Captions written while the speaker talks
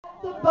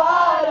the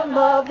bottom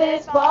of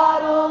this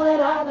bottle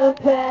and I'm the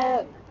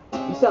pen.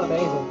 You sound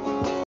amazing.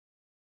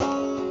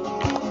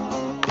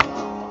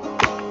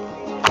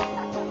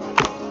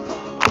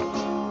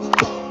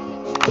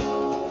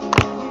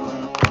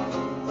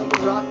 Like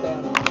a rock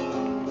band.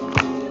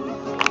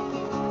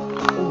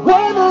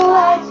 When the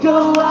lights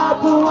go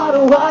out, I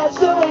wanna watch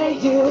the way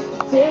you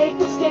take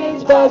the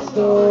stage by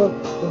storm.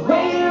 The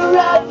way you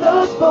wrap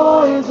those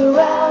boys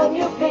around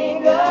your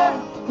finger.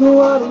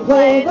 Go on and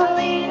play the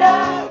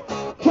leader,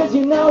 'cause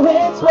you know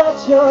it's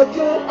what you're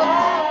good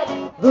at.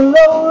 The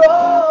low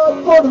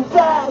road for the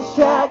fast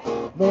track,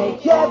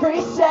 make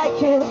every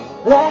second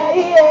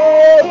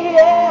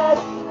last.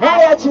 I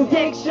got your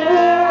picture,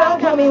 I'm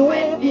coming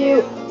with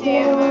you.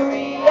 Dear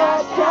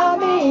Maria,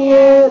 count me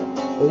in.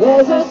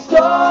 There's a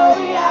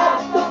story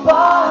at the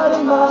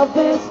bottom of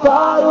this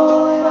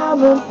bottle and I'm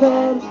the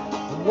pen.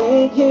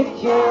 Make it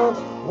count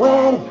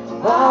when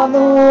I'm the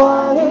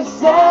one who's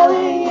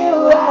selling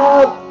you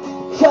out.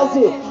 'Cause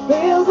it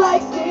feels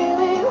like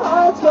stealing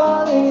hearts,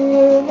 calling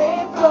your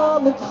name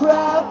from the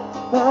crowd.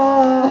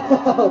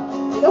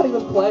 You're not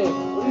even playing.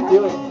 What are you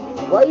doing?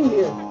 Why are you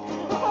here?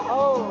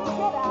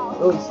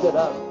 Oh, he stood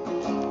up.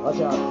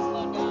 Watch out.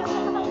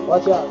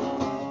 Watch out.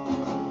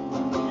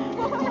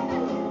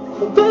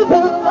 Baby,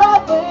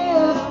 love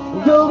is,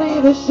 you'll be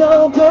the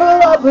show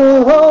girl of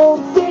the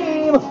home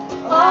team.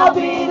 I'll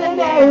be the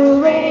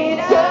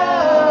narrator,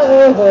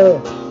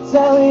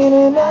 telling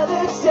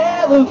another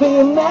tale of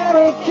the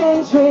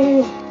American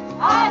dream.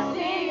 I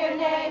see your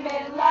name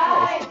in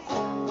lights.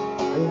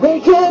 We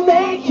can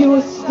make you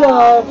a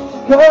star.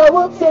 Girl,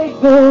 we'll take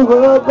the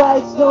world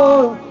by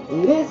storm.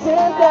 It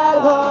isn't that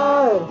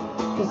hard.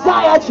 'Cause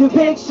I got your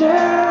picture,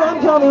 I'm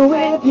coming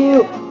with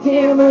you.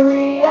 Dear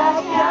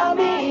Maria, count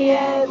me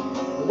in.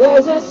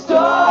 There's a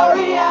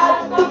story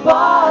at the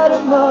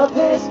bottom of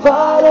this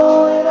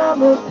bottle and I'm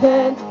the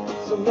pen.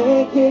 So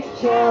make it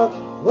count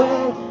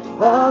when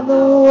I'm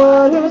the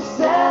one who's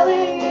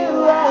selling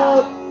you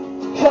out.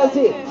 'Cause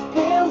it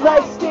feels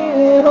like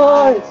stealing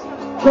hearts,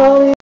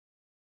 calling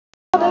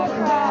the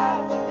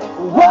crowd.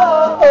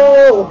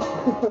 Whoa!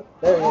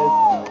 There he is.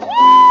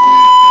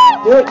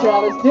 Do it,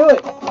 Travis, do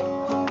it!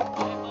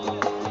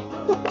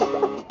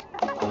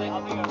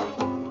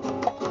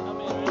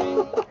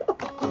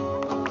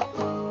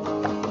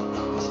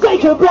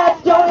 Take a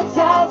breath, don't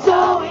sound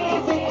so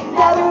easy.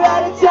 Never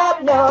out of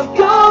time, now I'm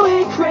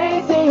going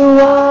crazy.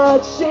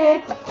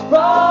 Watching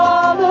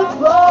from the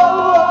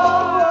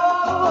floor.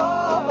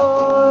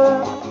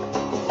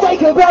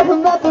 Take a breath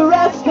and let the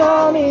rest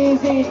come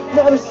easy.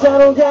 Never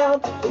settle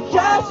down, the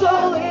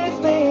castle leaves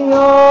me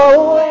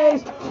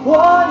always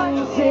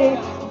wanting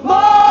more.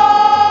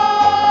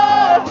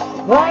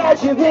 I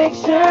got your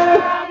picture,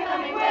 I'm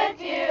coming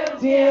with you.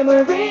 Dear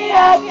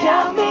Maria,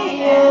 count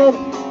me in.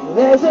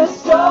 There's a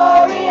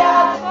story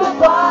at the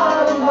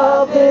bottom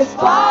of this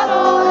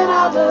bottle and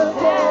I'm the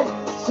pen.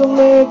 So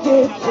make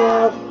it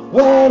count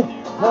when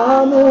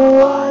I'm the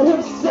one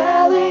who's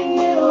selling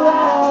you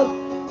out.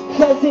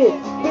 'Cause it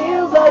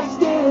feels like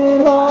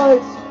stealing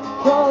hearts,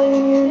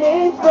 calling your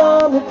name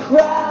from the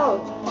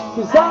crowd.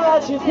 'Cause I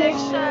got your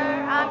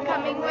picture, I'm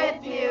coming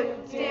with you.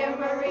 Dear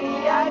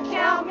Maria,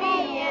 count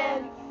me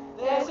in.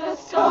 There's a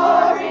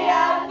story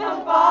at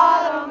the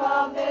bottom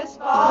of this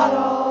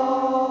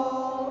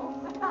bottle.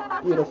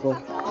 Beautiful.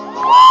 Like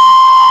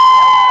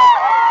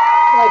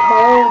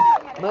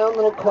my own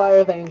little choir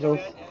of angels.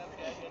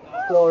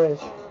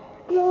 Glorious.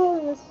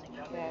 Glorious.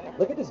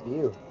 Look at this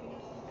view.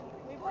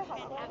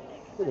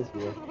 Look at this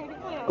view.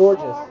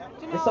 Gorgeous.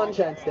 The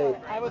Sunshine State.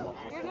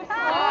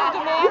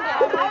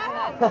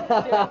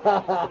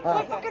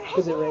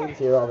 Because it rains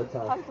here all the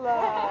time.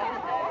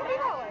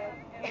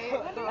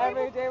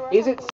 Is it